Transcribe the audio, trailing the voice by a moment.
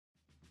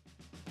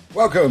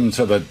Welcome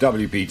to the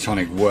WP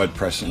Tonic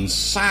WordPress and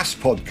SaaS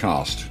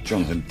podcast.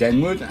 Jonathan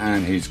Denwood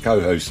and his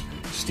co-host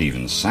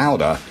Stephen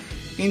Souder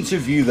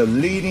interview the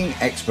leading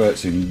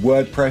experts in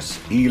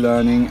WordPress,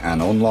 e-learning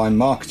and online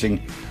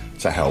marketing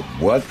to help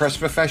WordPress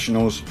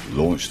professionals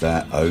launch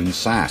their own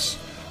SaaS.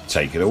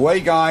 Take it away,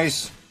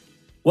 guys.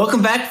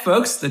 Welcome back,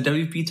 folks, to the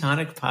WP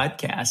Tonic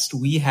podcast.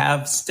 We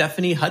have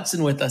Stephanie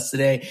Hudson with us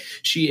today.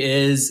 She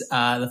is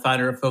the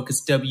founder of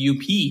Focus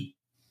WP.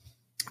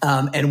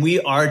 And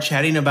we are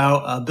chatting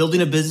about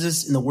building a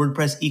business in the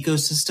WordPress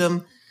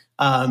ecosystem.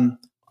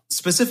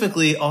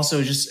 Specifically,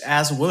 also just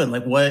as a woman,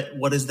 like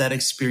what does that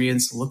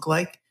experience look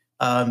like?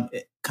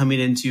 Coming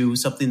into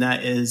something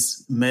that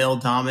is male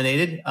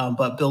dominated,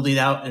 but building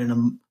out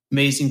an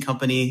amazing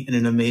company in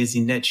an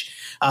amazing niche.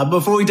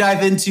 Before we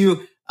dive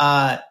into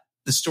the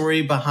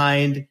story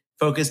behind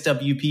Focus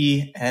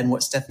WP and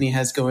what Stephanie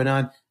has going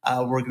on,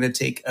 we're going to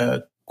take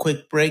a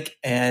quick break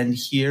and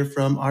hear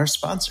from our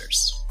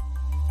sponsors.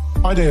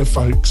 Hi there,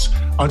 folks.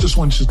 I just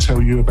wanted to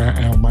tell you about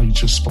our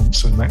major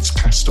sponsor, and that's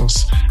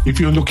Castos. If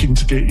you're looking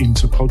to get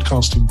into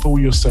podcasting for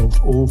yourself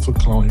or for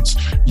clients,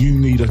 you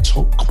need a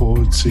top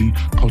quality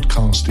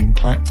podcasting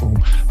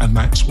platform, and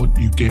that's what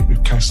you get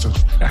with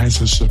Castos. It has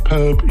a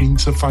superb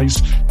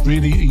interface,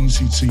 really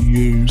easy to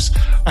use,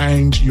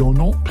 and you're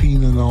not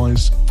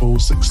penalised for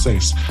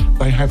success.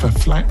 They have a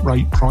flat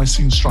rate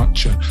pricing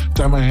structure.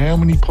 Don't matter how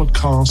many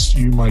podcasts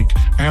you make,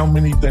 how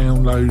many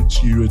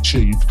downloads you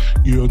achieve,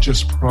 you'll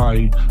just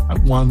pay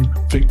at one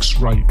fixed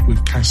rate with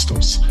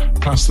Castos.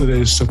 Plus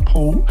there's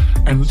support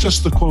and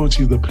just the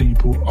quality of the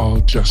people are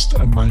just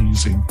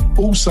amazing.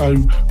 Also,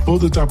 for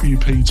the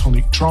WP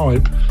Tonic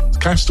tribe,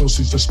 Castos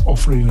is just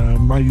offering an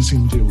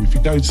amazing deal. If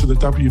you go to the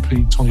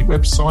WP Tonic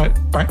website,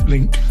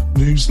 backlink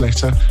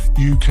newsletter,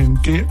 you can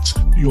get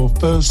your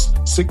first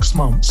 6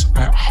 months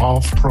at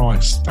half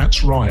price.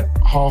 That's right,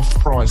 half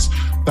price.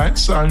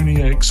 That's only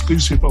an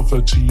exclusive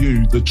offer to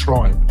you, the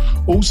tribe.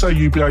 Also,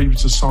 you'll be able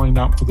to sign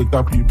up for the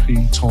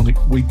WP Tonic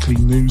weekly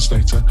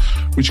newsletter,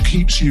 which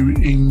keeps you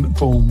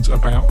informed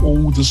about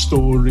all the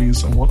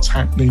stories and what's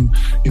happening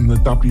in the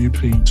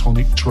WP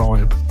Tonic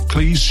tribe.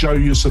 Please show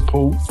your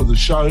support for the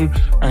show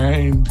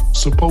and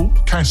support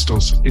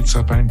Castos. It's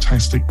a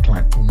fantastic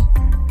platform.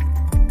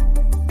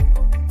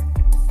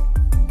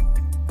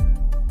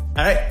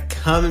 All right,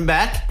 coming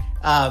back.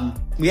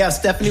 We have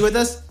Stephanie with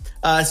us.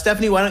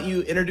 Stephanie, why don't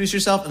you introduce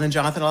yourself, and then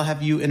Jonathan, I'll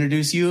have you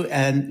introduce you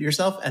and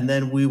yourself, and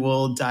then we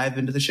will dive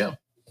into the show.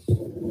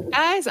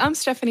 Guys, I'm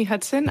Stephanie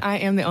Hudson. I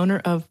am the owner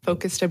of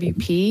Focus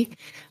WP.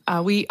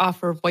 We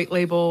offer white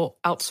label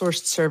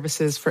outsourced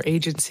services for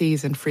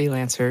agencies and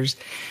freelancers,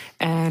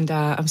 and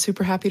I'm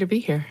super happy to be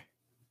here.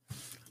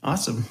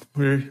 Awesome.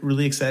 We're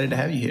really excited to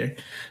have you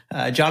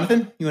here.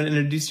 Jonathan, you want to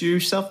introduce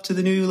yourself to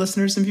the new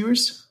listeners and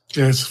viewers?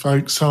 Yes,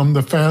 folks, I'm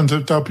the founder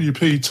of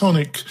WP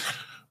Tonic.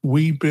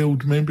 We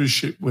build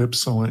membership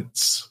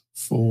websites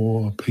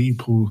for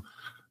people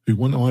who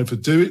want to either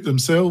do it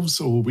themselves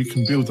or we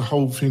can build the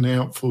whole thing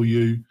out for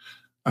you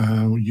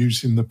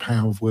using the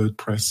power of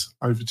WordPress.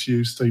 Over to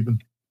you, Stephen.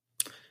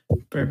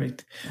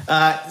 Perfect.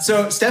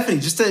 So, Stephanie,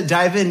 just to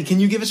dive in, can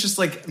you give us just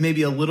like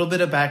maybe a little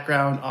bit of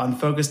background on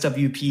Focus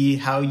WP,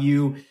 how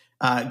you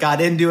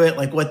got into it,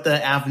 like what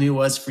the avenue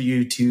was for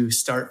you to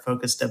start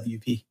Focus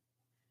WP?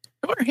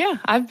 Sure, yeah.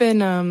 I've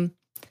been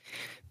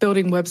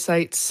building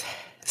websites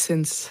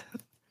since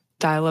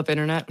dial-up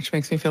internet, which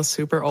makes me feel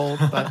super old,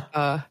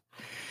 but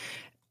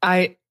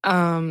I've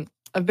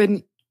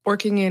been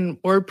working in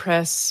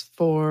WordPress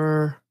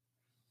for,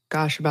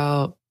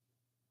 about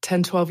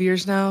 10, 12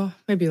 years now,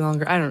 maybe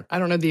longer. I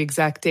don't know the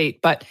exact date,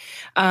 but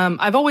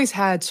I've always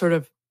had sort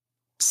of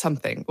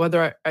something,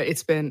 whether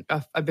it's been,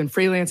 I've been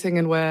freelancing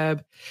in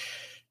web,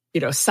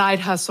 side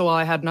hustle while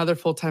I had another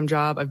full-time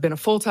job. I've been a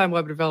full-time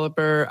web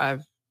developer.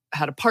 I've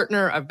had a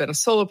partner. I've been a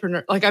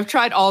solopreneur. Like I've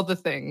tried all the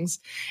things.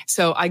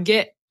 So I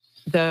get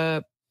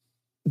the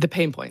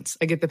pain points.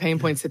 I get the pain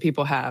points that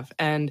people have.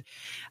 And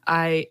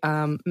I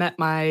met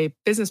my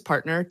business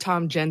partner,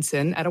 Tom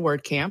Jensen, at a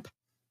WordCamp.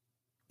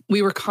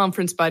 We were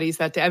conference buddies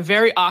that day. I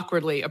very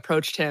awkwardly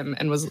approached him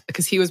and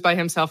because he was by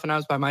himself and I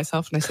was by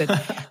myself. And I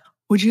said,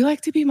 would you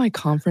like to be my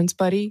conference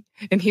buddy?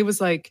 And he was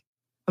like,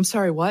 I'm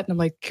sorry, what? And I'm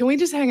like, can we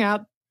just hang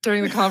out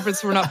during the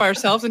conference? We're not by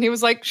ourselves. And he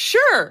was like,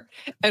 sure.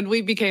 And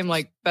we became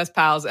like best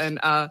pals. And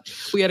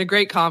we had a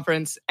great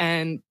conference.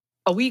 And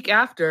a week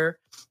after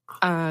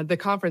the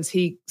conference,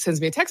 he sends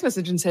me a text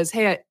message and says,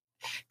 hey,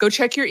 go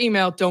check your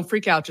email. Don't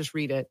freak out. Just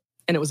read it.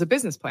 And it was a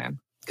business plan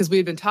because we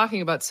had been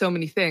talking about so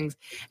many things.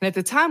 And at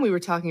the time, we were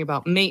talking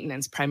about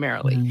maintenance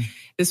primarily.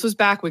 This was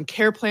back when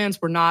care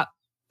plans were not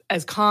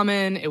as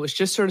common. It was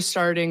just sort of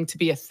starting to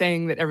be a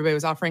thing that everybody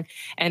was offering.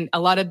 And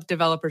a lot of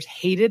developers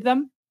hated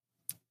them.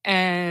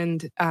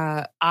 And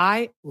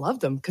I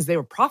loved them because they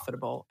were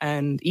profitable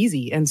and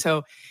easy. And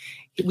so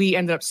we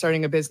ended up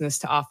starting a business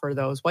to offer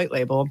those white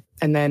label.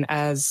 And then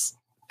as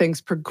things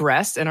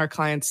progressed and our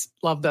clients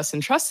loved us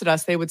and trusted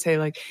us, they would say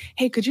like,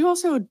 hey, could you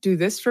also do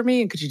this for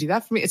me? And could you do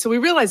that for me? And so we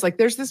realized like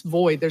there's this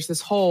void, there's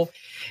this hole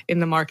in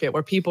the market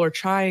where people are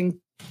trying,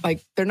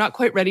 like they're not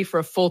quite ready for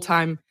a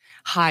full-time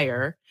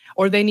hire,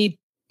 or they need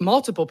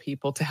multiple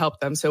people to help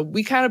them. So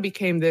we kind of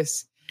became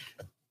this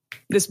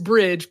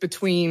bridge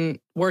between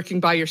working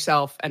by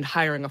yourself and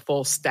hiring a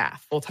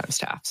full-time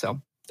staff.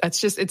 So it's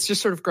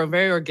just sort of grown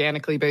very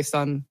organically based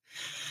on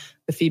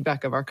the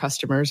feedback of our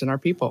customers and our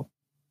people.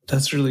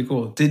 That's really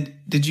cool.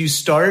 Did you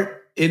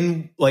start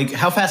in, like,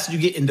 how fast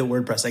did you get into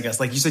WordPress, I guess?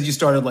 Like you said, you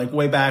started like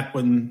way back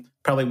when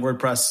probably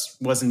WordPress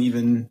wasn't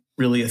even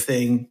really a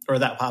thing, or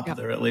that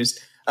popular at least.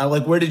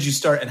 Like, where did you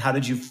start and how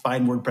did you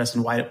find WordPress,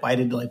 and why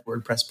did like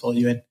WordPress pull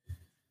you in?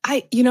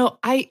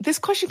 This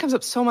question comes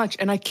up so much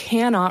and I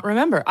cannot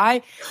remember.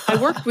 I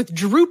worked with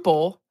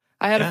Drupal.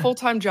 I had a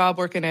full-time job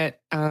working at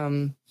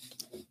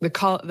the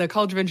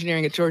College of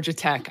Engineering at Georgia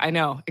Tech. I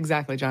know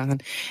exactly, Jonathan.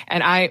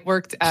 And I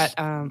worked at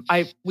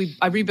I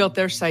rebuilt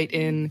their site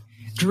in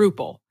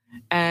Drupal,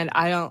 and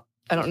I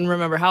don't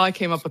remember how I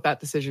came up with that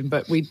decision,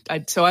 but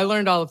so I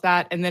learned all of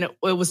that, and then it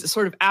was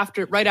sort of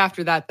right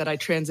after that I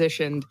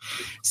transitioned.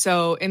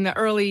 So in the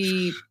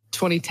early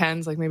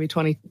 2010s, like maybe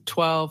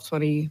 2012,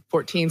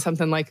 2014,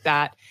 something like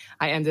that,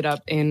 I ended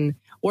up in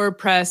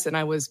WordPress, and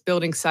I was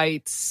building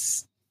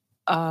sites,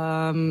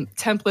 using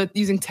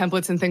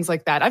templates and things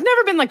like that. I've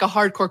never been like a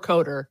hardcore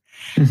coder.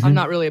 Mm-hmm. I'm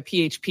not really a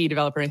PHP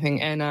developer or anything.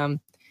 And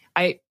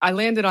I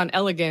landed on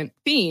Elegant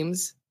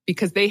Themes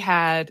because they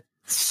had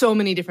so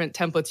many different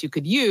templates you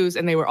could use,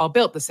 and they were all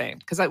built the same,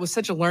 because that was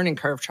such a learning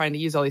curve trying to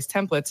use all these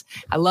templates.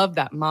 I loved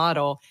that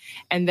model.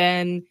 And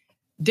then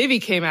Divi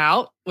came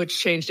out, which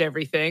changed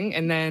everything.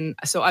 And then,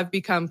 so I've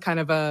become kind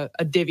of a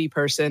Divi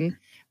person.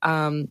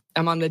 I'm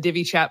on the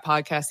Divi Chat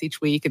podcast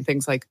each week and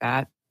things like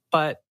that.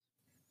 But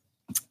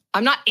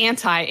I'm not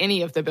anti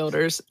any of the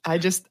builders. I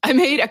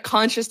made a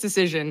conscious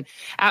decision.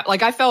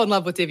 I fell in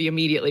love with Divi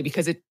immediately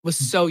because it was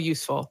so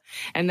useful.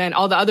 And then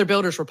all the other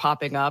builders were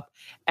popping up.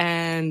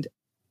 And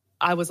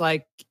I was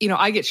like,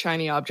 I get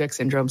shiny object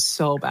syndrome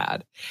so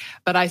bad.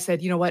 But I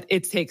said, you know what?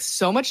 It takes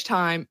so much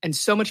time and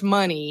so much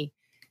money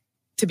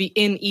to be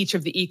in each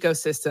of the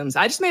ecosystems.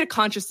 I just made a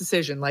conscious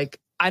decision. Like,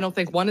 I don't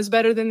think one is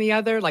better than the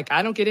other. Like,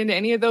 I don't get into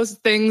any of those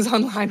things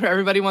online where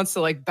everybody wants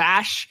to like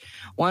bash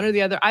one or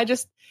the other. I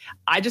just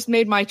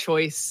made my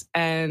choice,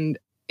 and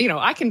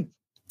I can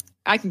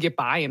get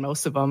by in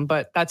most of them,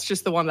 but that's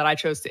just the one that I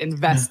chose to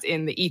invest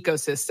in the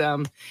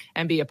ecosystem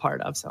and be a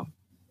part of. So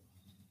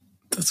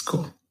that's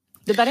cool.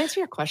 Did that answer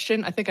your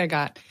question? I think you're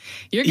going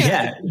to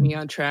get me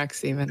on track,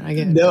 Stephen.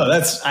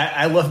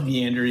 I love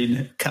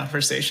meandering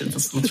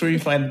conversations. That's where you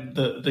find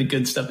the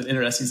good stuff and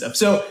interesting stuff.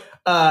 So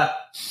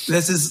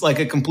this is like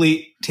a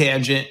complete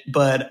tangent,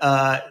 but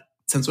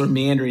since we're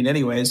meandering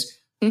anyways,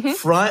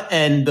 front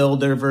end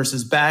builder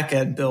versus back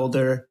end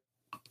builder,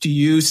 do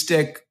you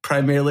stick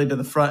primarily to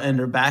the front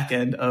end or back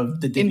end of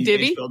the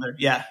Divi builder?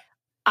 Yeah.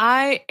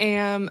 I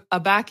am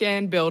a back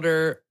end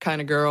builder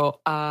kind of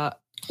girl.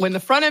 When the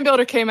front end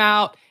builder came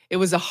out, it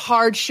was a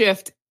hard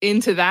shift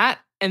into that.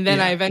 And then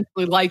I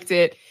eventually liked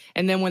it.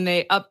 And then when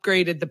they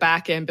upgraded the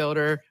back end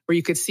builder where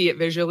you could see it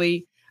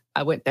visually,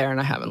 I went there and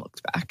I haven't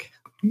looked back.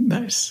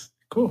 Nice.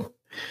 Cool.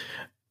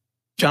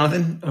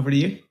 Jonathan, over to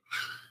you.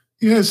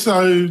 Yeah,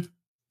 so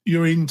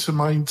you're into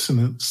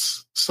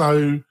maintenance.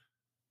 So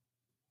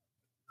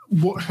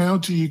how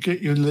do you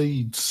get your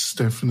leads,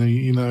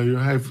 Stephanie?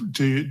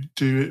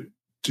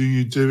 Do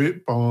you do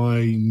it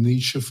by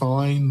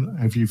nichifying?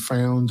 Have you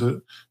found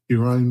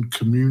your own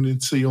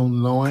community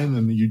online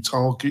and you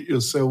target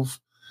yourself?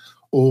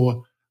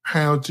 Or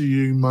how do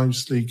you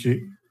mostly get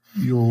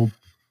your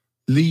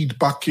lead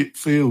bucket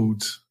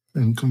filled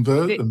and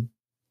convert them?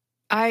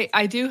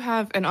 I do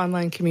have an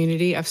online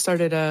community. I've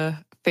started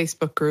a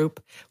Facebook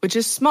group, which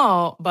is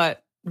small,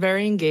 but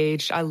very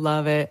engaged. I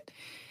love it.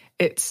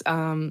 It's,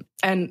 and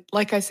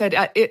like I said,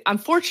 I'm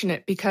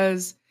fortunate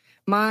because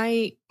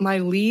my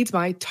leads,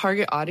 my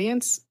target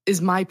audience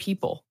is my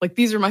people. Like,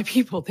 these are my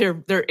people.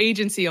 They're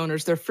agency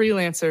owners, they're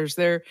freelancers,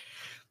 they're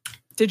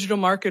digital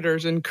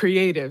marketers and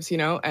creatives,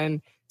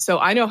 and so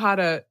I know how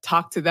to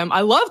talk to them.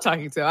 I love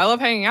talking to them. I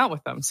love hanging out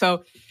with them.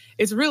 So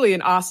it's really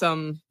an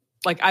awesome,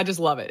 I just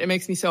love it. It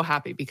makes me so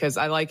happy because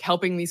I like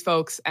helping these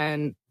folks,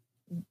 and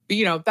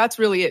that's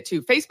really it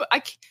too. Facebook,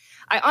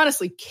 I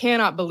honestly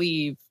cannot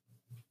believe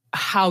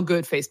how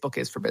good Facebook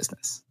is for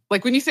business.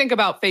 Like, when you think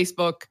about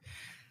Facebook,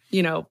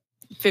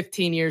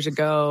 15 years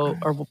ago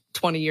or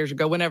 20 years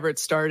ago, whenever it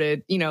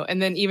started,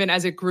 and then even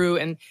as it grew.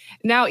 And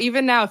now,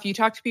 if you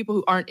talk to people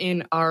who aren't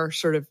in our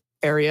sort of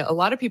area, a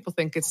lot of people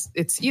think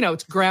it's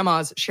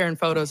grandmas sharing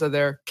photos of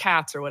their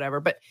cats or whatever.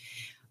 But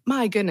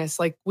my goodness,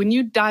 like, when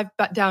you dive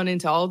down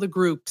into all the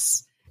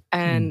groups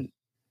and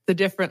the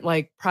different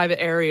private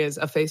areas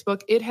of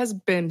Facebook, it has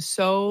been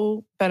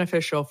so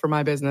beneficial for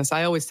my business.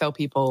 I always tell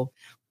people,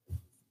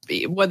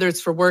 whether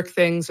it's for work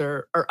things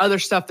or other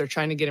stuff they're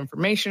trying to get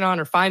information on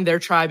or find their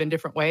tribe in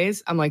different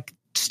ways, I'm like,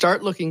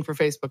 start looking for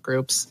Facebook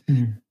groups.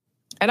 And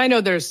I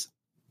know there's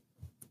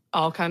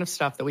all kind of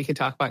stuff that we could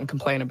talk about and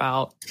complain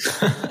about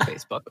on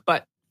Facebook,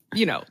 but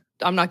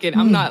I'm not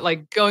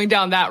going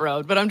down that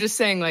road, but I'm just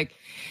saying,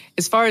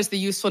 as far as the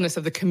usefulness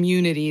of the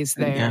communities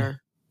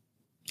there.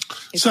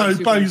 So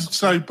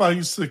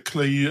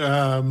basically,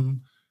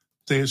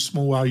 they're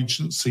small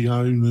agency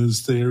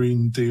owners. They're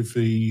in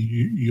Divi.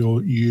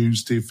 You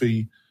use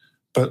Divi,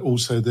 but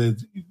also they're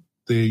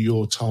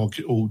your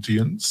target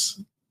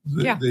audience.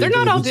 They're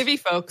not all Divi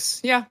folks.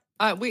 Yeah,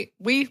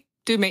 we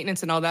do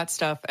maintenance and all that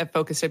stuff at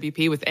Focus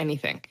WP with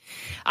anything.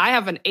 I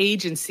have an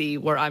agency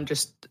where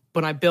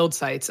when I build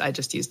sites, I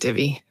just use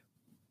Divi.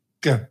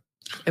 Yeah.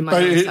 In my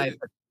own site.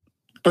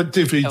 But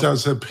Divi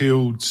does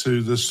appeal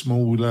to the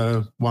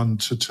smaller 1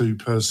 to 2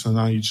 person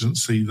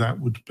agency that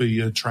would be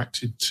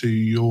attracted to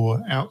your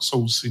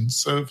outsourcing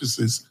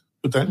services.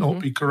 Would that not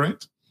be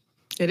correct?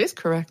 It is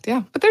correct,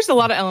 yeah. But there's a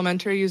lot of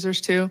Elementor users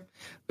too.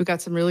 We've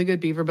got some really good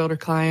Beaver Builder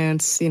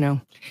clients,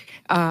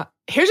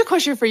 Here's a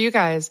question for you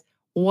guys.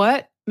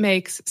 What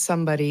makes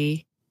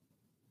somebody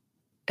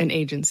an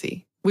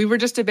agency? We were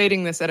just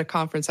debating this at a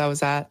conference I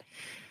was at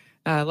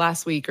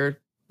last week or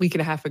week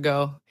and a half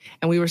ago,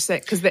 and we were saying,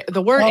 because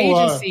the word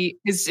agency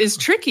is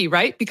tricky,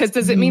 right? Because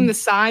does it mean the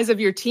size of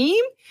your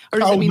team, or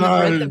does it mean the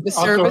breadth of the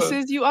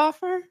services you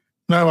offer?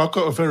 No, I've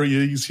got a very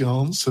easy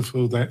answer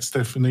for that,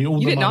 Stephanie. You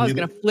didn't know I was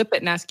going to flip it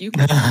and ask you.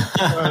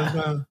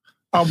 No,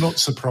 I'm not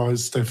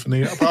surprised,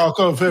 Stephanie. But I've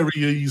got a very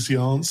easy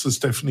answer,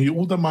 Stephanie.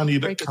 All the money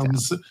that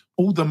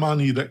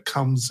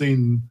comes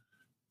in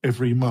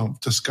every month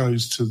just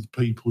goes to the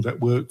people that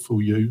work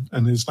for you,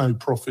 and there's no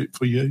profit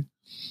for you.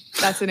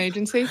 That's an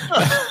agency?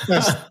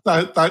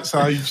 That's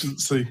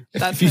agency.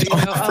 That's if you don't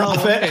have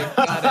profit. Okay,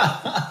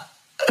 got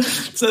it.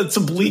 So it's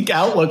a bleak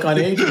outlook on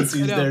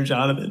agencies there,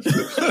 Jonathan.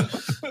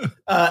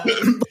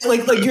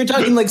 like you're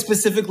talking like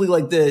specifically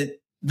like the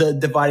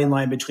dividing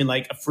line between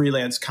like a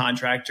freelance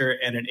contractor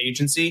and an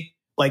agency.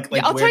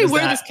 I'll tell you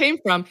where this came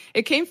from.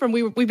 It came from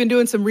we've been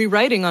doing some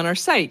rewriting on our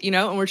site,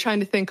 and we're trying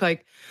to think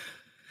like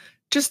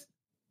just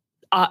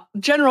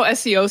general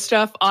SEO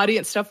stuff,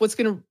 audience stuff. What's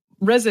going to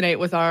resonate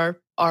with our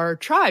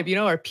tribe,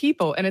 our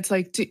people. And it's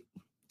like, do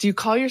you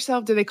call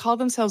yourself, do they call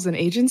themselves an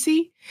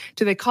agency?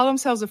 Do they call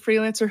themselves a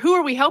freelancer? Who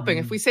are we helping?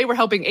 If we say we're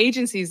helping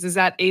agencies, does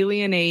that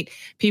alienate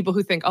people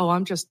who think, oh,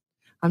 I'm just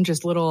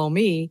little old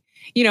me,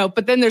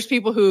 but then there's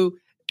people who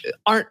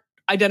aren't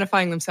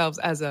identifying themselves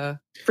as a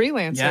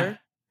freelancer.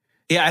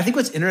 Yeah. I think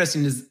what's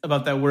interesting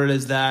about that word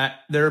is that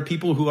there are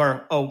people who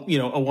are, a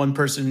one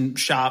person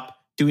shop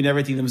doing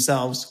everything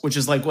themselves, which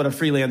is like what a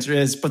freelancer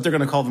is, but they're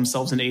going to call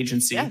themselves an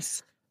agency.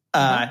 Yes.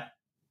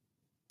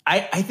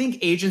 I think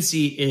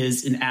agency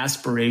is an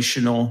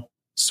aspirational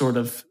sort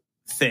of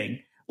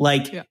thing.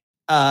 Like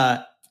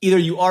either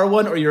you are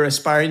one or you're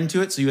aspiring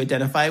to it, so you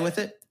identify with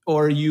it,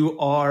 or you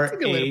are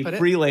a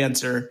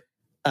freelancer.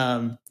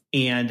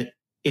 And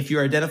if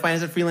you're identifying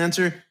as a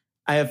freelancer,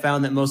 I have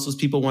found that most of those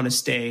people want to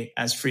stay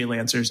as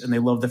freelancers and they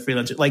love the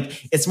freelancer.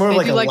 Like it's more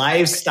like a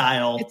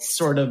lifestyle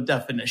sort of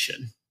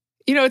definition.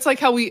 It's like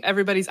how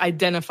everybody's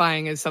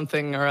identifying as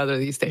something or other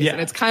these days. Yeah.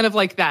 And it's kind of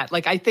like that.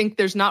 Like, I think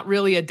there's not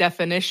really a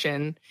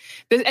definition.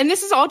 And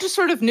this is all just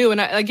sort of new.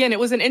 And again, it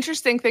was an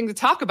interesting thing to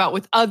talk about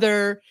with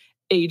other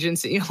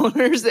agency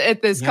owners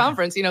at this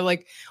conference.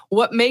 Like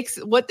what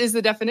is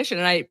the definition?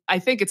 And I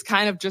think it's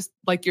kind of just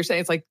like you're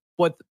saying, it's like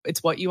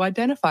what you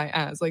identify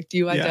as. Like, do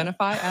you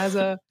identify as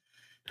a...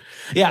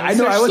 Yeah, I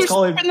know. I was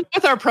calling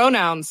with our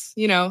pronouns,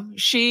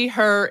 she,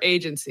 her,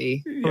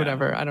 agency, or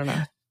whatever. I don't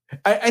know.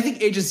 I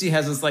think agency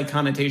has this like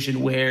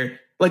connotation where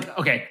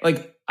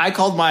I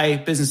called my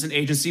business an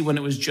agency when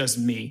it was just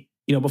me.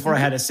 Before I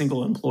had a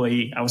single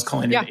employee, I was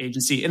calling it an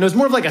agency. And it was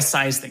more of like a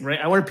size thing, right?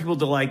 I wanted people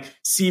to like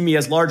see me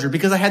as larger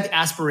because I had the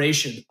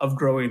aspiration of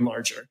growing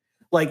larger.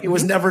 Like it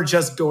was never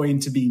just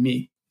going to be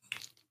me.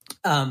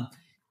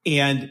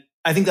 And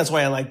I think that's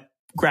why I like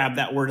grabbed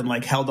that word and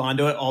like held on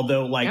to it.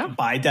 Although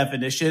by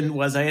definition,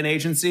 was I an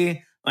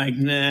agency? Like,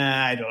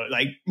 nah, I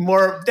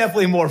don't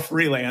definitely more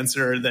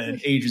freelancer than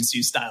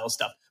agency style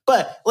stuff.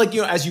 But like,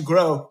 as you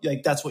grow,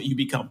 like that's what you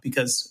become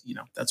because,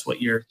 that's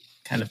what you're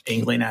kind of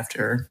angling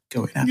after,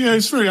 going after. Yeah,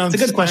 it's a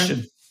good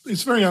question.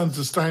 It's very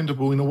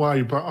understandable in a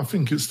way, but I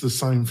think it's the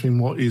same thing.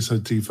 What is a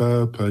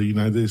developer?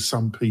 There's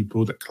some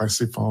people that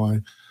classify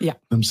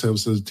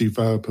themselves as a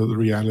developer. The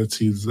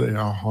reality is they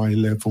are high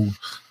level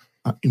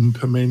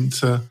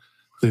implementer.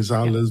 There's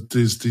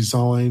there's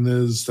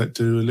designers that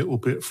do a little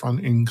bit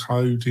front end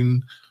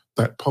coding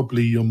that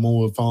probably are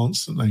more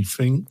advanced than they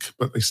think,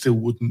 but they still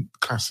wouldn't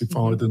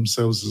classify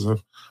themselves as a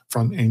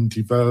front end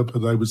developer.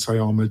 They would say,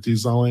 I'm a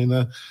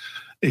designer.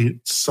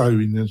 It's so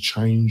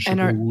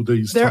interchangeable, all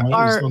these titles,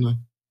 aren't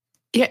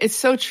they? Yeah, it's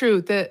so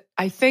true that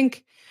I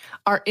think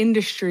our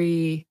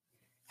industry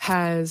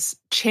has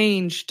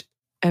changed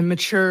and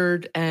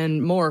matured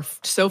and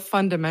morphed so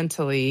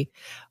fundamentally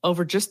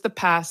over just the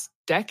past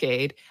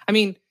decade. I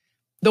mean,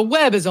 the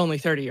web is only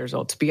 30 years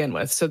old to begin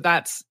with. So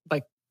that's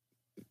like,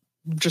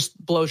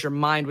 just blows your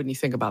mind when you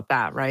think about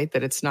that, right?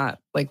 That it's not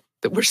like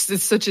that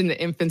it's such in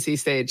the infancy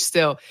stage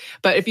still.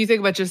 But if you think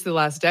about just the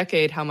last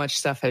decade, how much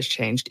stuff has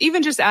changed,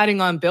 even just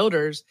adding on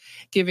builders,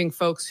 giving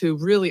folks who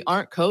really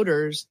aren't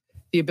coders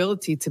the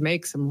ability to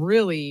make some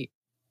really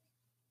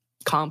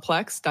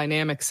complex,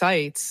 dynamic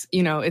sites.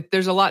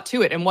 There's a lot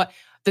to it. And what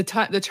the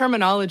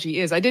terminology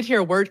is, I did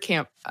hear a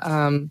WordCamp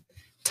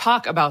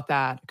talk about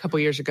that a couple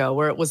years ago,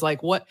 where it was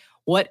like, what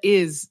what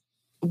is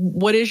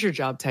your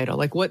job title?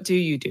 Like, what do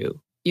you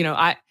do? You know,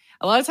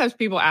 a lot of times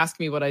people ask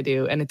me what I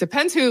do, and it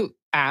depends who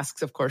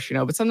asks, of course, you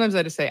know, but sometimes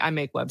I just say I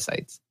make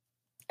websites.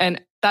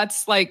 And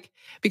that's like,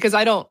 because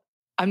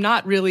I'm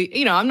not really,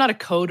 you know, I'm not a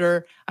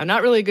coder. I'm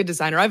not really a good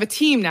designer. I have a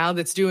team now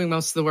that's doing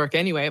most of the work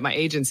anyway at my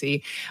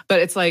agency,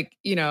 but it's like,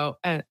 you know,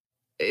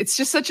 it's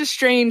just such a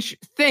strange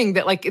thing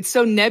that like, it's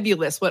so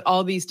nebulous what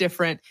all these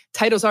different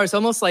titles are. It's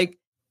almost like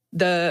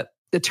the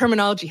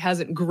terminology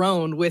hasn't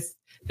grown with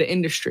the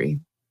industry.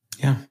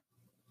 Yeah.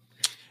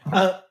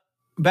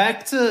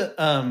 Back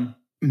to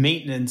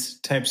maintenance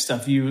type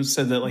stuff. You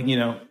said that, like, you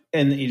know,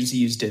 and the agency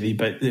used Divi,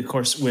 but of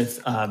course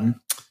with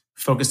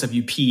Focus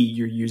WP,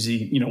 you're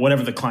using, you know,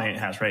 whatever the client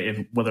has,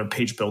 right? Whether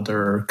page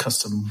builder or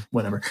custom,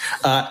 whatever.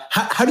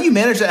 How do you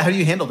manage that? How do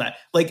you handle that?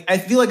 Like, I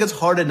feel like it's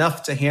hard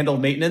enough to handle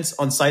maintenance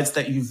on sites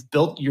that you've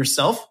built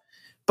yourself,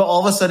 but all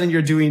of a sudden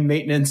you're doing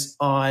maintenance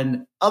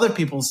on other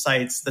people's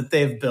sites that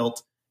they've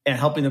built and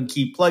helping them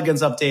keep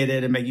plugins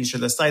updated and making sure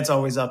the site's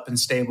always up and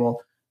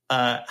stable.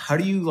 How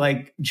do you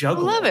like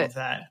juggle all of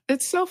that?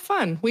 It's so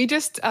fun. We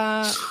just,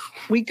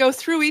 we go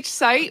through each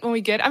site when we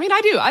get, I mean,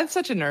 I do. I'm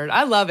such a nerd.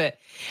 I love it.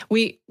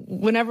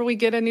 Whenever we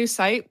get a new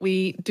site,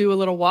 we do a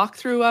little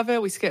walkthrough of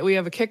it. We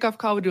have a kickoff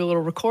call. We do a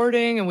little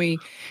recording and we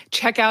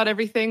check out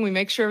everything. We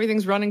make sure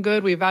everything's running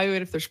good. We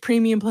evaluate if there's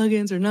premium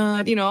plugins or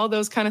not, you know, all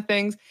those kind of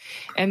things.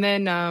 And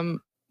then,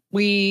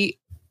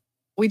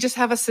 we just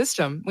have a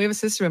system. We have a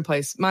system in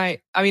place.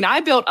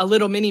 I built a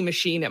little mini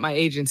machine at my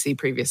agency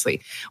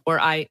previously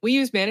where we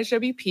use Managed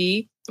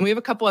WP and we have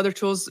a couple other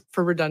tools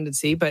for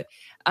redundancy, but,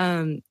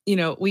 you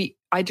know,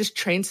 I just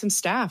trained some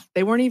staff.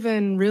 They weren't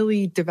even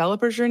really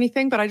developers or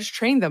anything, but I just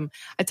trained them.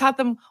 I taught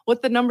them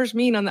what the numbers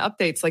mean on the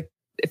updates. Like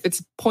if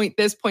it's point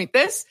this,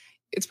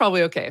 it's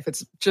probably okay. If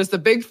it's just a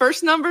big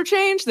first number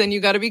change, then you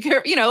got to be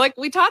careful. You know, like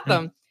we taught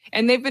them.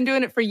 And they've been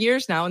doing it for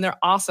years now, and they're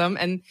awesome.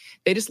 And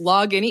they just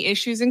log any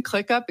issues in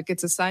ClickUp. It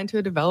gets assigned to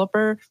a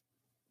developer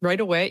right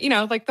away. You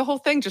know, like the whole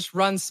thing just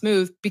runs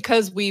smooth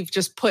because we've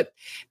just put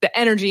the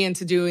energy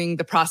into doing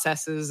the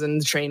processes and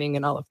the training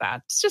and all of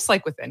that. It's just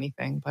like with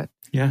anything, but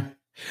yeah.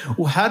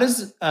 Well, how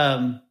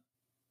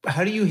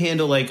do you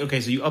handle, like,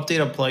 okay, so you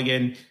update a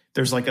plugin,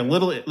 there's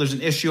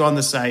an issue on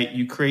the site,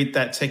 you create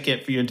that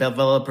ticket for your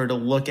developer to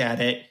look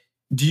at it.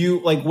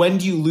 When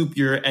do you loop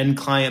your end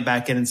client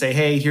back in and say,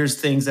 hey, here's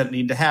things that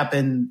need to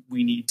happen.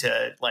 We need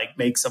to like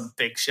make some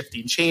big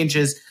shifting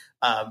changes.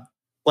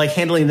 Like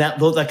handling that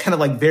kind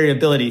of like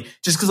variability,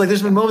 just because like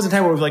there's been moments in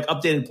time where we've like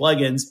updated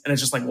plugins and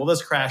it's just like, well,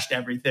 this crashed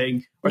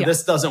everything or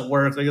this doesn't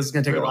work. Like this is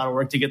going to take a lot of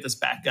work to get this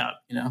back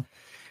up, you know?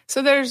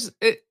 So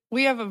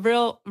we have a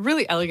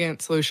really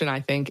elegant solution.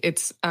 I think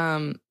it's,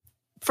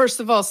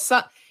 first of all,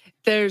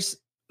 there's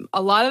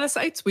a lot of the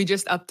sites we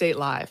just update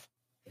live,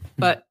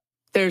 but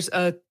there's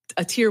a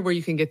tier where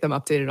you can get them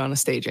updated on a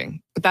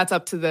staging, but that's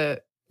up to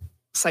the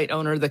site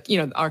owner,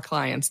 our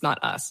clients,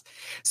 not us.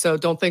 So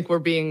don't think we're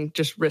being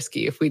just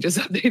risky if we just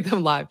update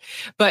them live.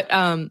 But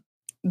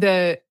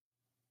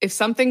if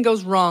something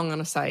goes wrong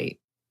on a site,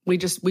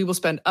 we will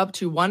spend up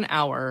to 1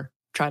 hour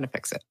trying to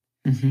fix it.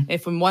 Mm-hmm.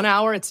 If in 1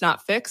 hour it's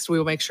not fixed, we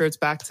will make sure it's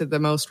back to the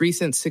most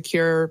recent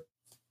secure,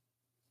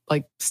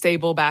 like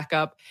stable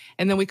backup.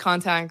 And then we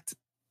contact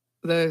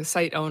the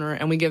site owner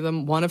and we give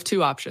them one of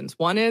two options.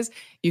 One is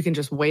you can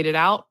just wait it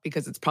out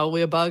because it's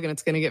probably a bug and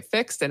it's going to get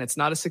fixed and it's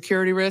not a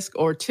security risk.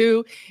 Or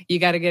two, you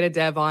got to get a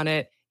dev on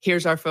it.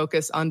 Here's our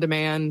Focus on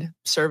demand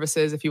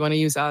services. If you want to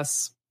use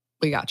us,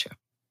 we got you.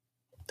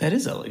 That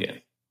is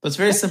elegant. It's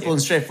very simple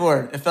and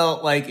straightforward. It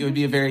felt like it would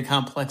be a very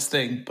complex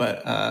thing,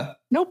 but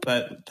nope.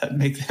 But that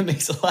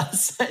makes a lot of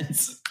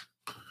sense.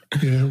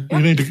 Yeah,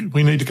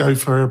 we need to go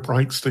for a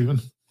break,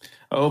 Stephen.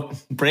 Oh,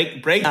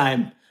 break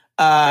time.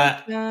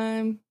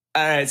 Time.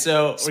 All right,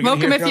 so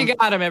smoke them if you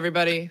got them,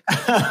 everybody.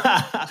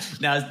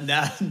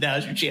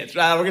 Now's your chance.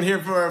 We're going to hear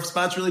from our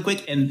response really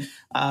quick, and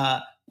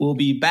we'll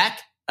be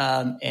back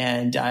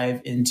and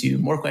dive into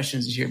more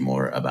questions to hear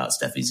more about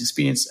Stephanie's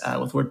experience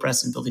with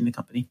WordPress and building the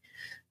company.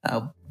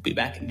 I'll be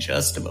back in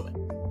just a moment.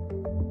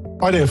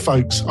 Hi there,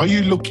 folks. Are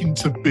you looking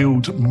to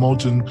build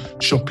modern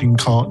shopping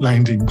cart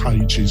landing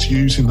pages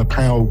using the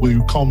power of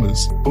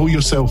WooCommerce for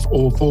yourself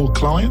or for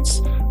clients?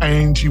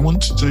 And you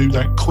want to do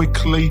that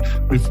quickly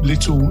with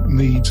little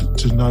need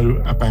to know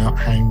about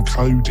hand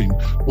coding?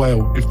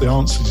 Well, if the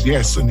answer is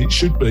yes, and it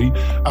should be,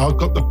 I've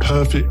got the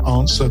perfect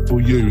answer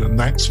for you, and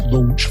that's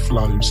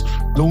Launchflows.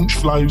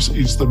 Launchflows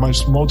is the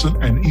most modern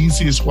and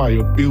easiest way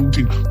of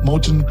building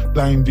modern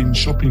landing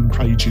shopping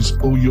pages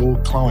for your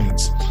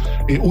clients.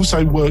 It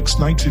also works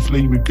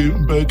natively with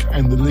Gutenberg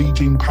and the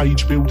leading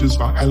page builders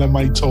like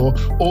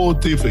Elementor or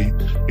Divi.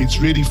 It's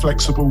really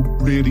flexible,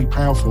 really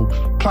powerful.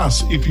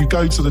 Plus, if you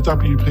go to the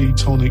WP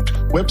Tonic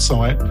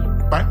website,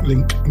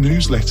 backlink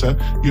newsletter,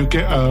 you'll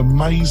get an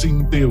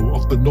amazing deal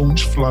of the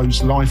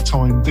Launchflows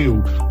lifetime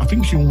deal. I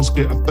think you almost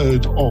get a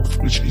third off,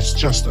 which is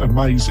just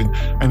amazing.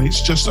 And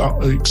it's just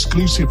an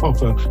exclusive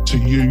offer to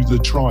you, the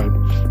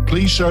tribe.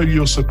 Please show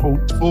your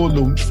support for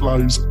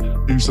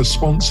Launchflows, who's a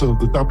sponsor of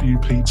the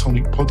WP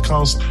Tonic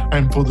podcast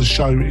and for the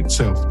show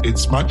itself.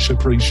 It's much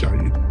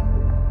appreciated.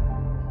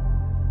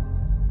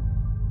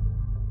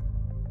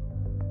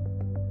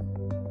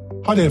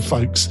 Hi there,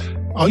 folks.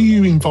 Are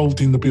you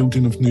involved in the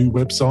building of new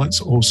websites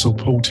or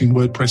supporting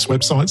WordPress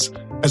websites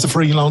as a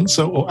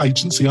freelancer or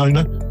agency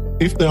owner?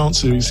 If the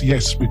answer is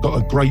yes, we've got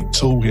a great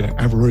tool here,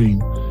 Avereem.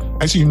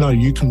 As you know,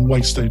 you can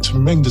waste a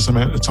tremendous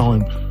amount of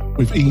time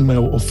with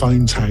email or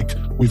phone tag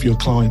with your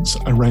clients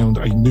around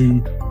a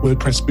new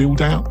WordPress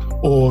build out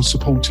or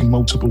supporting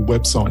multiple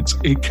websites.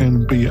 It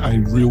can be a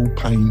real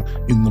pain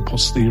in the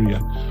posterior.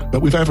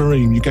 But with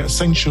Avereem, you get a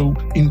central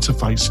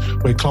interface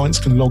where clients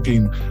can log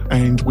in,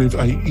 and with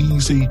a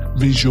easy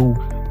visual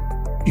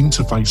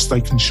interface,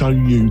 they can show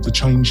you the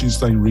changes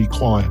they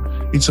require.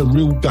 It's a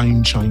real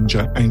game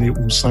changer, and it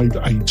will save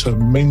a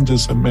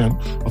tremendous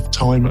amount of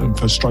time and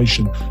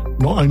frustration,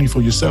 not only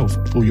for yourself,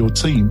 for your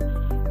team.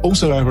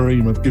 Also,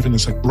 Avereem have given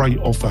us a great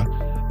offer.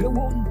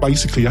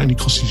 Basically, it only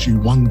costs you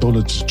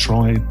 $1 to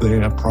try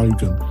their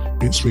program.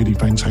 It's really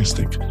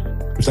fantastic.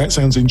 If that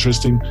sounds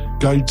interesting,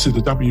 go to the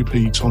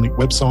WP Tonic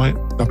website,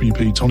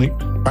 WP Tonic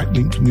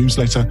backlink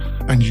newsletter,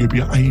 and you'll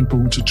be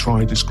able to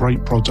try this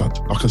great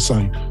product, like I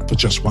say, for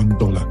just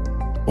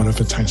 $1. What a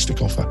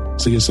fantastic offer.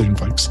 See you soon,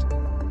 folks. All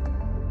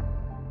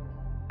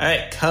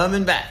right,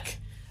 coming back.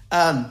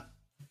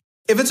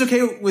 If it's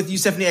okay with you,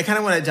 Stephanie, I kind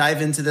of want to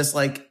dive into this,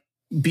 like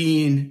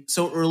being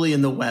so early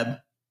in the web.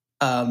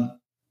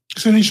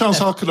 Is there any chance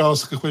I could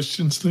ask a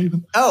question,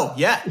 Stephen? Oh,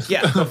 yeah.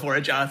 Go for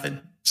it, Jonathan.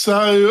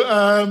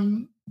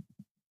 So,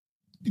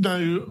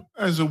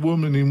 as a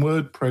woman in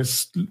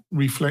WordPress,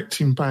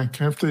 reflecting back,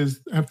 have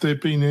there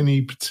been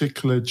any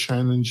particular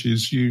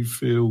challenges you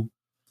feel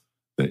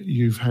that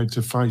you've had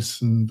to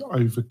face and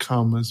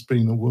overcome as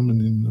being a woman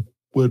in the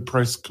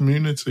WordPress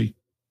community?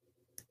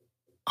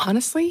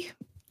 Honestly,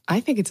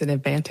 I think it's an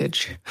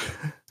advantage.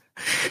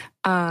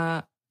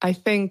 I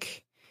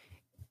think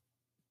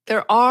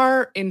there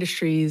are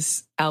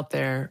industries out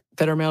there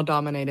that are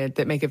male-dominated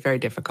that make it very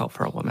difficult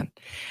for a woman.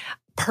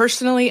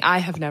 Personally, I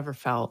have never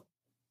felt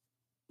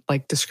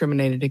like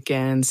discriminated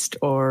against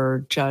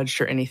or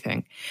judged or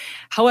anything.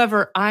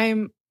 However,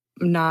 I'm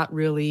not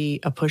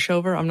really a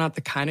pushover. I'm not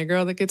the kind of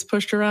girl that gets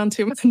pushed around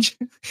too much.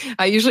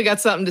 I usually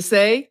got something to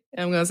say.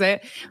 I'm going to say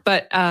it.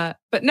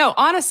 But no,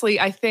 honestly,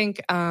 I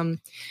think I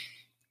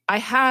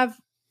have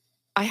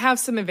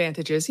some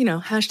advantages,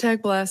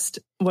 #blessed,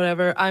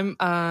 whatever.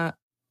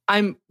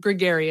 I'm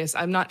gregarious.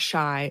 I'm not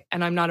shy,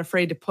 and I'm not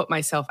afraid to put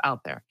myself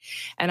out there.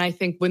 And I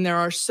think when there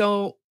are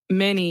so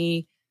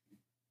many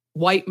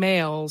white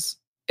males,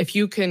 if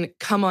you can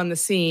come on the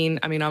scene,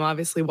 I mean, I'm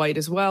obviously white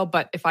as well,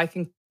 but if I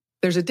can,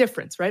 there's a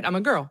difference, right? I'm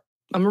a girl.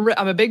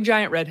 I'm a big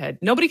giant redhead.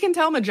 Nobody can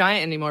tell I'm a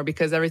giant anymore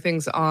because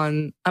everything's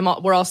on.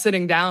 We're all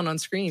sitting down on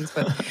screens,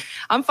 but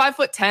I'm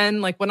 5'10".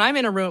 Like when I'm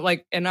in a room,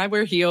 and I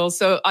wear heels,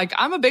 so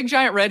I'm a big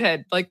giant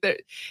redhead.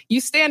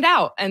 You stand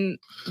out, and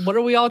what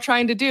are we all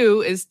trying to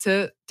do is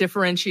to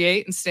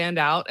differentiate and stand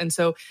out. And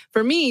so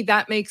for me,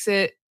 that makes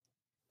it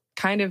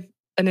kind of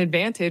an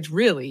advantage,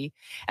 really.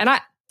 And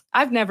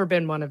I've never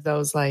been one of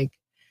those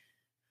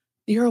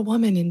you're a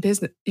woman in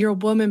business. You're a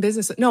woman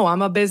business. No,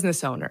 I'm a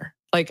business owner.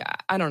 I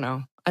don't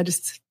know. I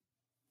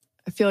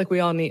feel like we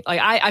all need,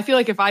 I feel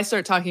like if I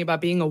start talking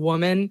about being a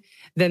woman,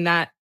 then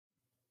that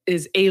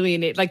is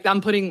alienate. I'm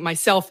putting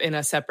myself in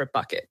a separate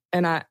bucket,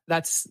 and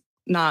that's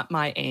not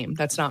my aim.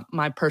 That's not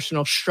my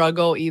personal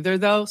struggle either,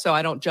 though. So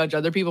I don't judge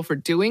other people for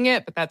doing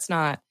it, but that's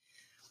not,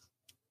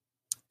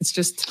 it's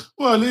just.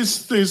 Well,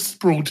 let's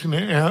broaden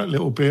it out a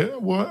little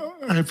bit.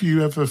 What have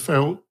you ever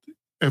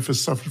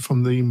suffered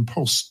from the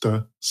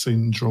imposter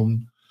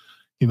syndrome?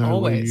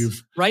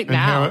 Always. Right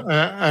now.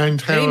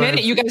 Any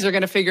minute you guys are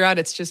going to figure out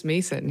it's just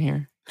me sitting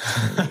here.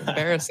 It's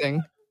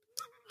embarrassing.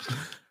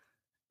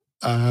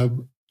 I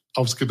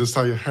was going to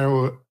say,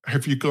 how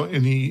have you got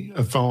any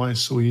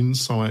advice or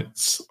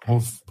insights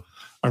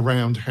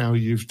around how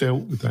you've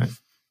dealt with that?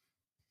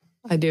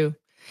 I do.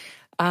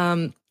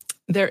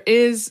 There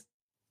is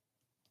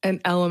an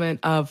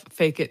element of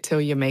fake it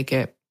till you make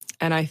it.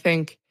 And I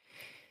think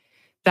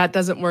that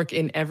doesn't work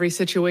in every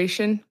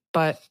situation.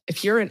 But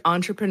if you're an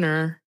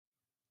entrepreneur,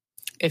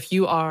 if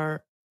you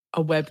are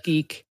a web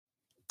geek,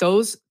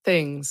 those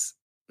are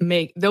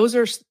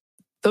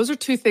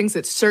two things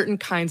that certain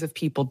kinds of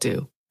people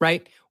do,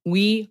 right?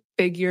 We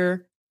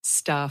figure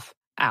stuff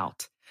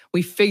out.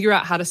 We figure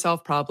out how to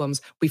solve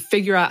problems. We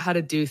figure out how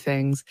to do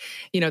things.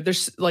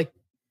 There's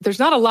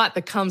not a lot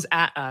that comes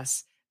at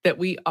us that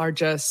we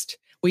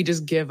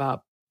just give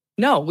up.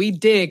 No, we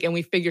dig and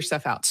we figure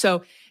stuff out.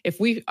 So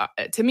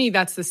to me,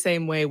 that's the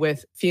same way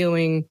with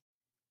feeling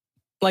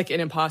like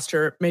an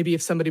imposter. Maybe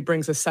if somebody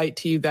brings a site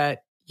to you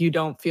that you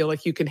don't feel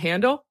like you can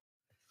handle,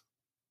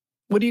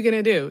 what are you going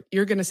to do?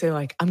 You're going to say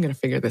I'm going to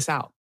figure this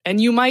out.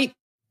 And you might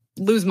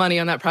lose money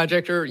on that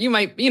project, or you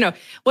might,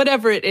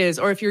 whatever it is.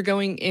 Or if you're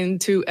going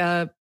into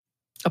a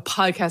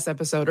podcast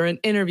episode or an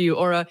interview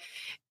or a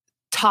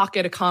talk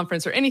at a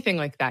conference or anything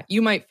like that,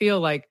 you might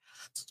feel like,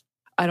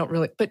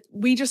 but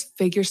we just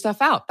figure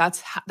stuff out.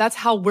 That's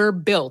how we're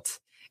built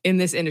in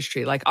this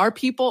industry. Our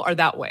people are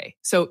that way.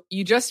 So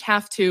you just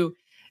have to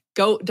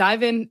go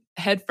dive in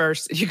head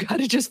first. You got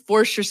to just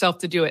force yourself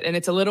to do it. And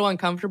it's a little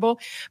uncomfortable.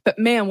 But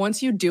man,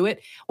 once you do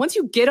it, once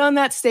you get on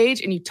that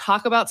stage and you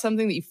talk about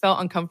something that you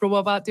felt uncomfortable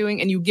about doing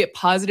and you get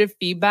positive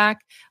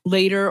feedback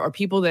later or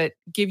people that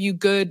give you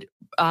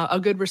a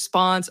good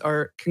response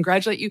or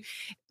congratulate you,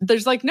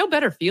 there's like no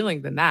better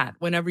feeling than that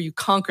whenever you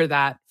conquer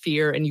that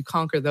fear and you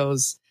conquer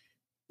those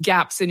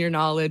gaps in your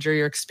knowledge or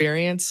your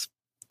experience.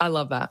 I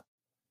love that.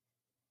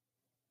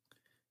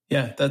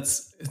 Yeah,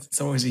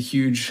 it's always a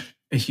huge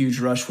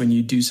rush when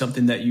you do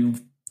something that you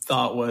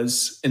thought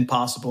was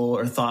impossible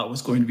or thought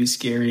was going to be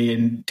scary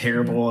and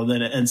terrible, and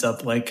then it ends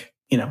up like,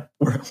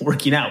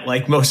 working out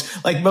like most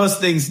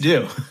things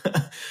do.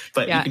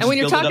 But yeah, you can and when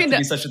you're talking to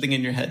be such a thing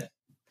in your head,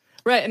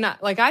 right? And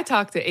I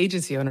talk to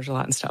agency owners a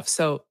lot and stuff,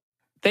 so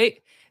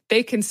they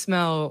can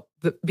smell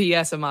the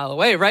BS a mile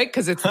away, right?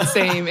 Because it's the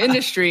same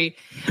industry.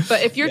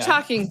 But if you're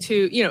talking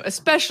to,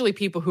 especially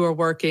people who are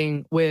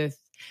working with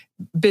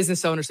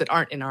business owners that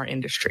aren't in our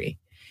industry,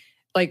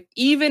 like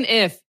even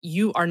if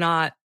you are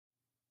not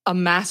a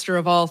master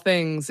of all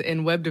things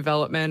in web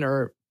development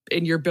or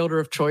in your builder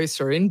of choice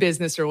or in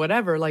business or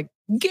whatever, like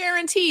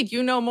guaranteed,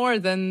 more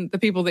than the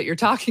people that you're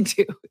talking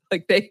to.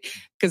 Like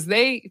because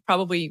they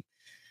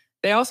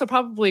also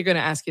probably are going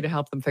to ask you to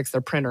help them fix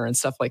their printer and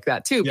stuff like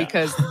that too,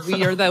 because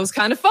we are those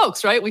kind of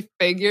folks, right? We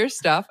figure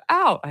stuff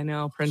out. I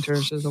know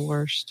printers are the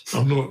worst.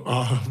 I'm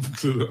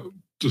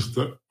just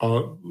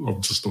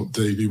not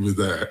dealing with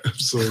that.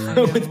 So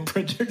with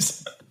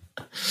printers.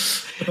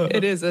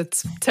 It is.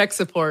 It's tech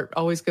support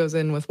always goes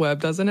in with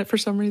web, doesn't it? For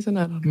some reason,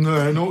 I don't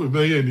know. No, not with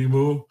me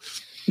anymore.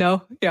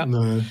 No, yeah,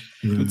 no.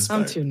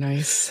 I'm too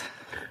nice.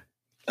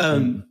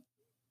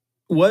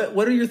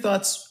 What are your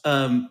thoughts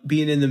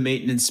being in the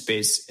maintenance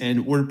space?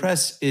 And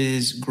WordPress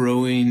is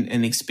growing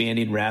and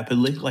expanding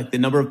rapidly. Like the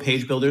number of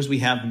page builders we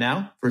have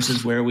now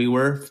versus where we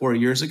were 4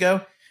 years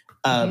ago,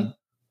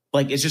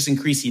 like it's just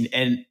increasing,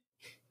 and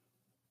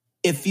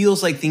it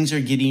feels like things are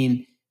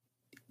getting,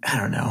 I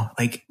don't know,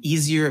 like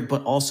easier,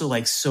 but also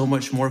like so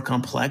much more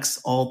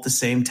complex all at the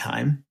same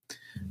time.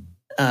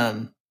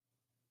 Do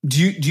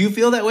you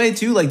feel that way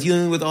too? Like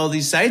dealing with all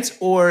these sites,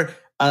 or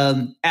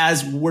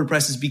as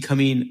WordPress is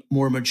becoming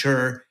more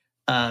mature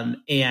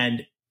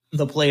and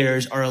the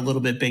players are a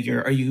little bit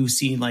bigger, are you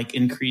seeing like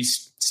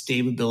increased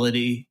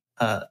stability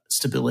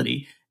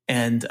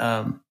and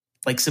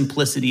like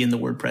simplicity in the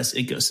WordPress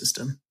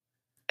ecosystem?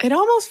 It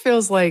almost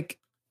feels like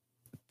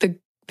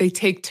they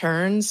take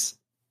turns,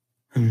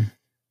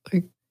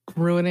 like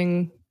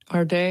ruining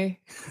our day.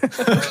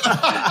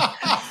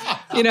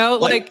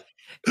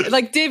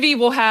 Like Divi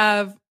will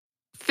have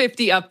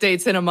 50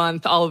 updates in a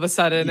month all of a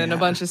sudden, and a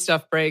bunch of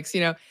stuff breaks.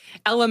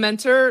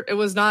 Elementor, it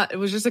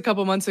was just a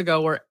couple months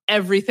ago where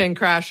everything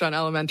crashed on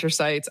Elementor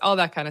sites, all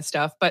that kind of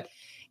stuff. But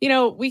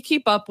we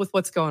keep up with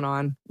what's going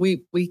on.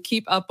 We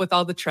keep up with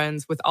all the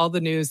trends, with all the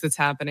news that's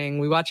happening.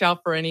 We watch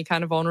out for any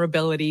kind of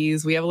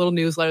vulnerabilities. We have a little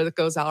newsletter that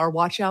goes out, our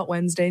Watch Out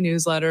Wednesday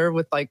newsletter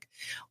with like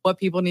what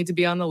people need to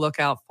be on the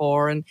lookout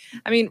for. And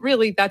I mean,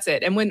 really, that's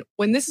it. And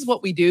when this is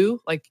what we do,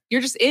 like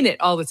you're just in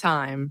it all the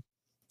time.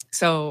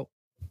 So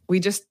we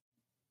just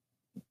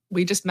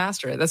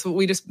master it. That's what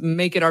we just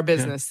make it our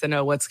business to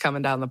know what's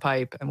coming down the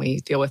pipe, and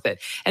we deal with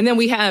it. And then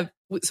we have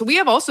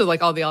also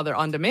like all the other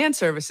on-demand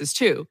services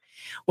too,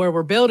 where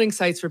we're building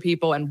sites for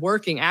people and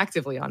working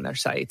actively on their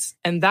sites.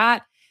 And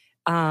that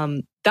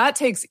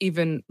takes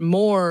even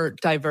more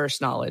diverse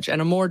knowledge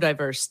and a more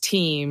diverse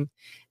team.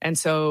 And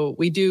so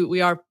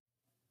we are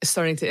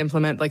starting to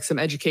implement like some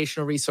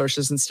educational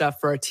resources and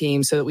stuff for our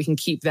team so that we can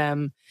keep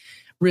them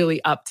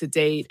really up to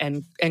date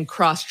and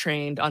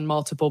cross-trained on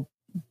multiple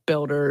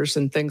builders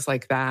and things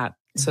like that,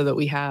 so that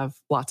we have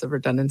lots of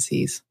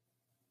redundancies.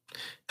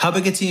 How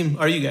big a team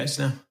are you guys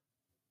now?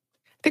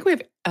 I think we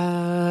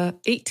have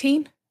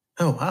 18.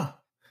 Oh, wow.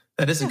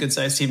 That is a good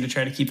size team to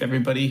try to keep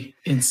everybody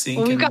in sync.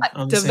 Well, we've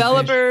got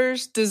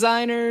developers,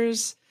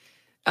 designers,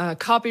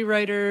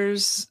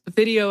 copywriters,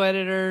 video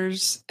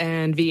editors,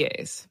 and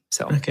VAs.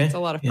 So it's a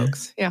lot of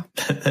folks. Yeah.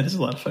 That is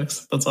a lot of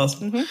folks. That's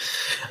awesome.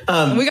 Mm-hmm.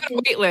 And we got a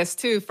wait list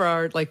too for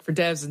our for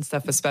devs and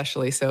stuff,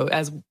 especially. So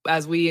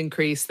as we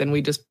increase, then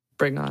we just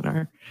bring on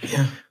our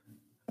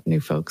new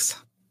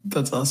folks.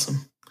 That's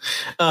awesome.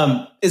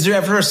 Is there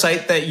ever a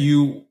site that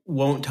you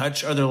won't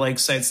touch? Are there like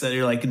sites that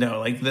you're like, no,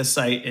 like this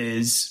site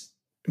is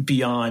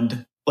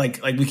beyond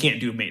like we can't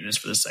do maintenance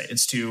for this site.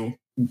 It's too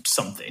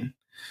something.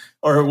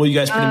 Or will you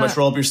guys pretty much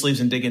roll up your sleeves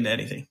and dig into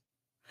anything?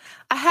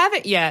 I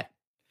haven't yet.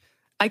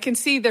 I can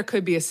see there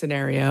could be a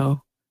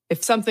scenario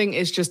if something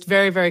is just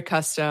very, very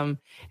custom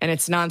and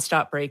it's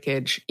nonstop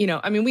breakage.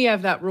 We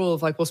have that rule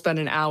of like we'll spend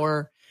an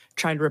hour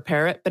trying to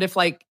repair it. But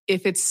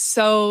if it's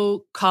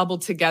so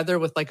cobbled together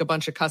with like a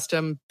bunch of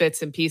custom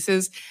bits and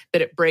pieces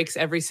that it breaks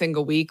every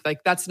single week,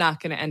 like that's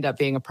not going to end up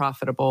being a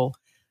profitable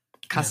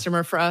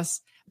customer for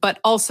us.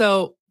 But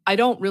also, I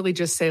don't really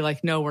just say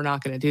like, no, we're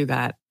not going to do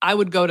that. I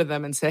would go to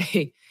them and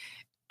say,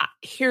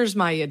 here's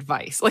my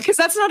advice. Like, because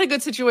that's not a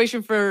good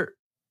situation for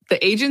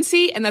the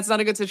agency, and that's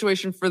not a good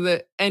situation for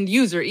the end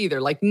user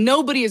either. Like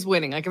nobody is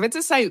winning. Like if it's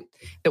a site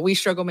that we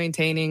struggle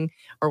maintaining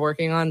or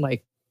working on,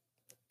 like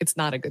it's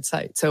not a good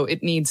site. So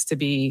it needs to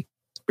be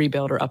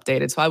rebuilt or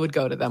updated. So I would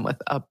go to them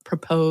with a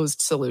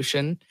proposed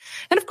solution.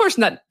 And of course,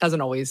 that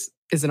isn't always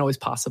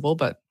possible,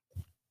 but.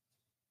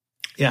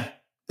 Yeah,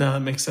 no, that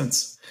makes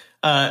sense.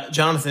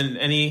 Jonathan,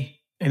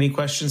 any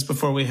questions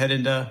before we head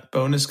into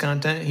bonus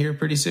content here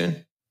pretty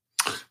soon?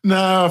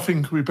 No, I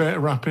think we better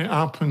wrap it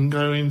up and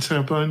go into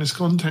our bonus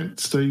content,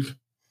 Steve.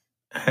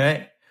 All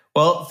right.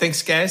 Well,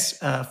 thanks, guys,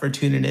 for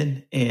tuning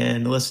in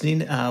and listening.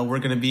 We're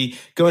going to be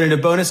going into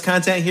bonus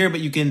content here, but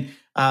you can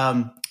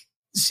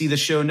see the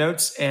show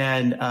notes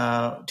and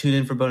tune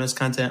in for bonus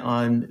content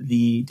on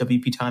the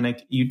WP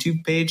Tonic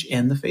YouTube page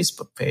and the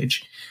Facebook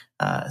page.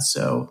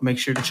 So make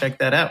sure to check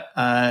that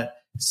out.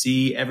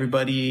 See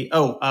everybody.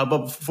 But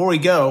before we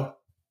go,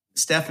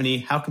 Stephanie,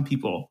 how can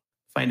people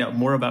find out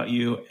more about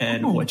you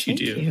and what you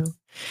do?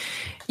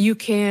 You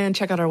can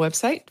check out our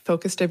website,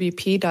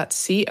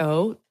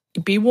 focuswp.co.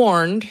 Be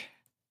warned,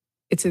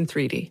 it's in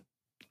 3D.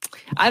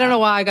 I don't know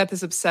why I got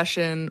this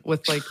obsession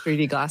with like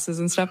 3D glasses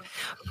and stuff,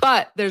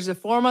 but there's a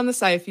form on the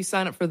site. If you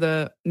sign up for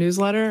the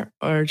newsletter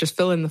or just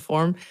fill in the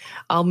form,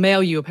 I'll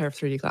mail you a pair of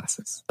 3D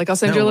glasses. Like I'll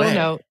send you a little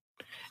note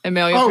and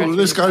mail you a pair of 3D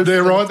let's go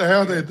there right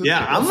now then.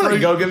 Yeah, I'm going to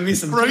go give me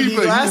some 3D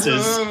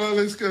glasses.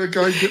 Let's go and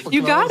get my glasses.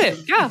 You got it.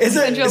 Yeah.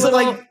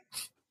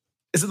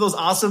 Is it those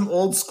awesome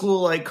old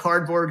school like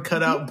cardboard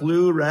cutout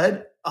blue,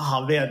 red?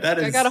 Oh man, that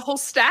is. I got a whole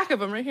stack of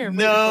them right here.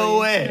 No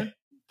way. Yeah.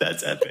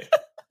 That's epic.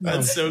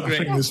 That's so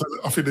great. I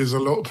think there's a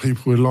lot of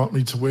people who like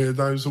me to wear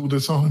those all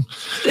the time,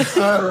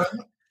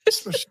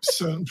 especially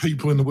certain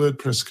people in the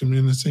WordPress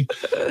community.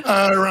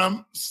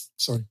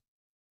 Sorry.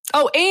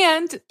 Oh,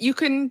 and you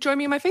can join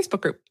me in my Facebook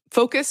group.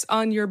 Focus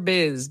on your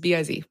biz,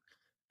 B-I-Z.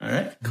 All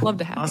right. Cool. Love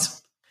to have you.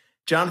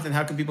 Jonathan,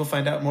 how can people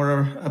find out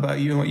more about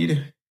you and what you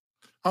do?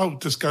 Oh,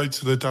 just go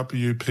to the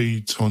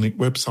WP Tonic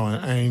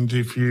website. And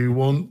if you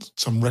want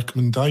some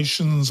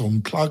recommendations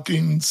on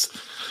plugins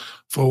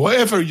for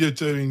whatever you're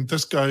doing,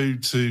 just go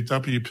to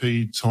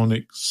WP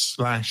Tonic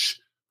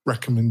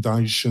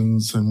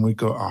 /recommendations. And we've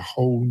got a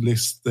whole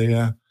list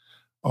there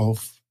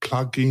of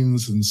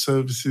plugins and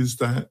services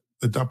that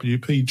the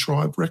WP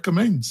tribe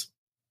recommends.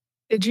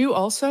 Did you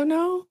also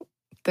know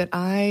that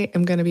I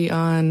am going to be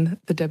on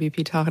the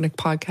WP Tonic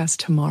podcast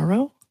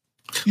tomorrow?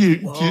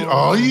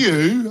 Are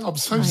you? I'm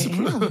so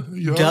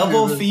surprised.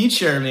 Double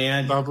feature,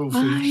 man. Double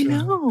feature. I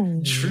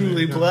know.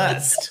 Truly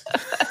blessed.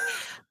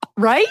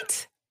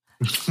 Right?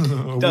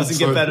 Doesn't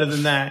get better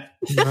than that.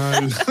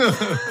 No.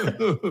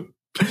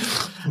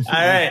 All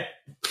right.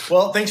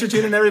 Well, thanks for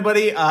tuning in,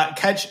 everybody.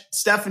 Catch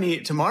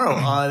Stephanie tomorrow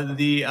on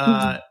the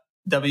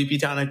WP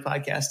Tonic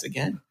podcast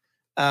again.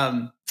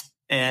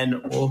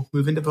 And we'll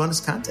move into bonus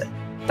content.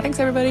 Thanks,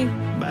 everybody.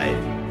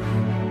 Bye.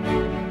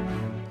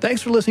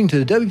 Thanks for listening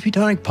to the WP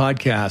Tonic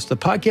podcast, the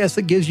podcast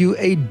that gives you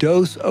a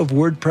dose of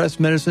WordPress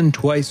medicine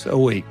twice a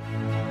week.